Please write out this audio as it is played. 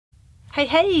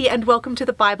Hey, and welcome to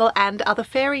the Bible and Other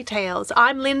Fairy Tales.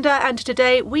 I'm Linda, and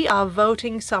today we are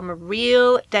voting some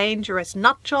real dangerous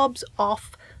nutjobs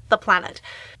off the planet.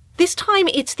 This time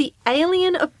it's the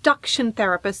alien abduction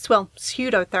therapists, well,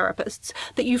 pseudo-therapists,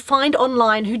 that you find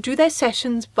online who do their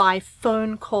sessions by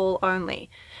phone call only.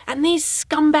 And these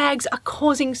scumbags are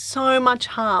causing so much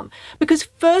harm because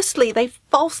firstly, they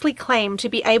falsely claim to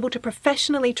be able to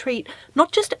professionally treat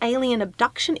not just alien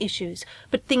abduction issues,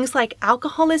 but things like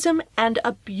alcoholism and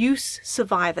abuse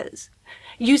survivors.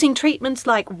 Using treatments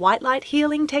like white light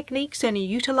healing techniques and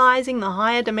utilizing the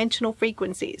higher dimensional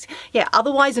frequencies. Yeah,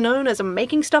 otherwise known as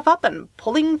making stuff up and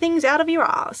pulling things out of your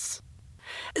ass.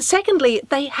 Secondly,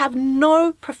 they have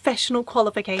no professional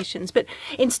qualifications, but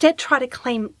instead try to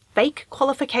claim fake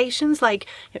qualifications like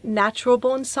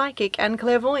natural-born psychic and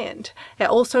clairvoyant,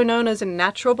 also known as a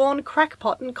natural-born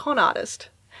crackpot and con artist.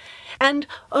 And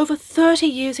over 30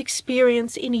 years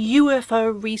experience in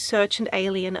UFO research and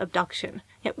alien abduction,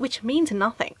 which means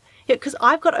nothing. Because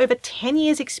I've got over 10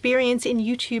 years experience in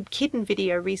YouTube kitten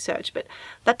video research, but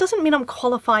that doesn't mean I'm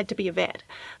qualified to be a vet.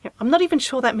 I'm not even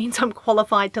sure that means I'm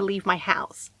qualified to leave my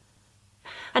house.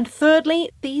 And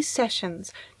thirdly, these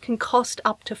sessions can cost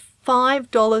up to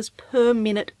 $5 per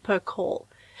minute per call,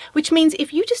 which means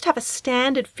if you just have a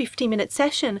standard 50-minute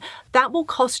session, that will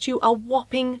cost you a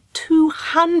whopping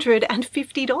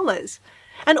 $250.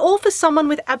 And all for someone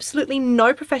with absolutely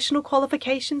no professional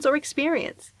qualifications or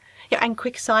experience. Yeah, and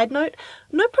quick side note,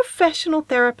 no professional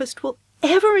therapist will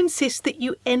ever insist that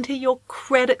you enter your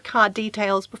credit card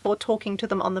details before talking to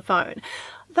them on the phone.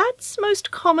 That's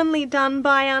most commonly done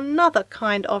by another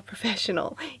kind of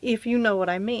professional, if you know what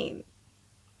I mean.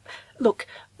 Look,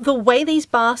 the way these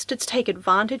bastards take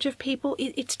advantage of people,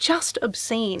 it's just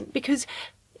obscene, because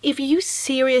if you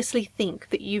seriously think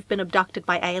that you've been abducted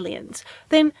by aliens,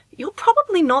 then you're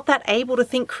probably not that able to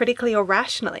think critically or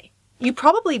rationally. You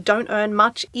probably don't earn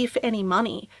much, if any,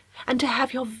 money. And to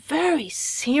have your very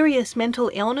serious mental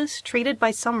illness treated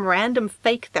by some random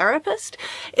fake therapist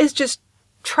is just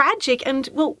tragic and,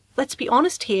 well, let's be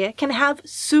honest here, can have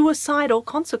suicidal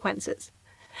consequences.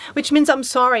 Which means I'm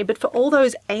sorry, but for all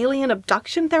those alien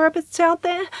abduction therapists out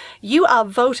there, you are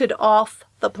voted off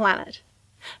the planet.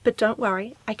 But don't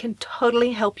worry, I can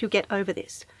totally help you get over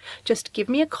this. Just give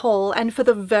me a call, and for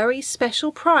the very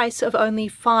special price of only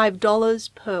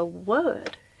 $5 per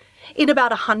word, in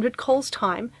about 100 calls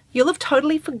time, you'll have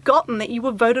totally forgotten that you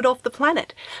were voted off the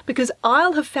planet, because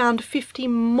I'll have found 50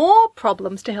 more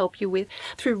problems to help you with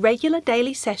through regular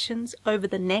daily sessions over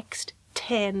the next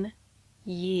 10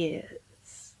 years.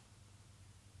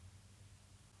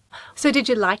 So did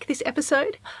you like this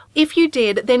episode? If you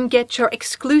did, then get your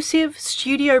exclusive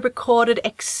studio-recorded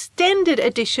extended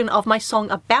edition of my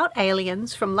song about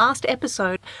aliens from last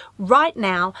episode right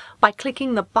now by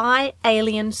clicking the Buy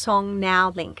Alien Song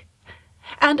Now link.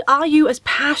 And are you as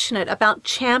passionate about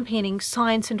championing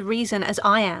science and reason as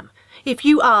I am? If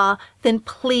you are, then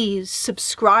please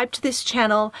subscribe to this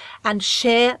channel and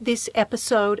share this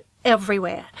episode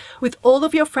everywhere with all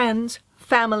of your friends,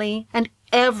 family, and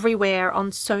everywhere on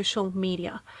social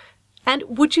media.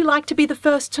 And would you like to be the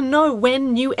first to know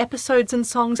when new episodes and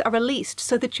songs are released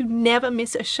so that you never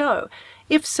miss a show?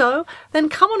 If so, then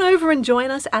come on over and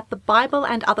join us at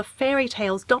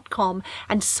thebibleandotherfairytales.com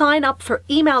and sign up for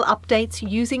email updates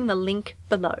using the link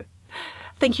below.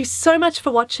 Thank you so much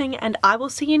for watching, and I will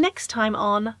see you next time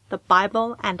on The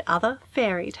Bible and Other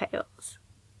Fairy Tales.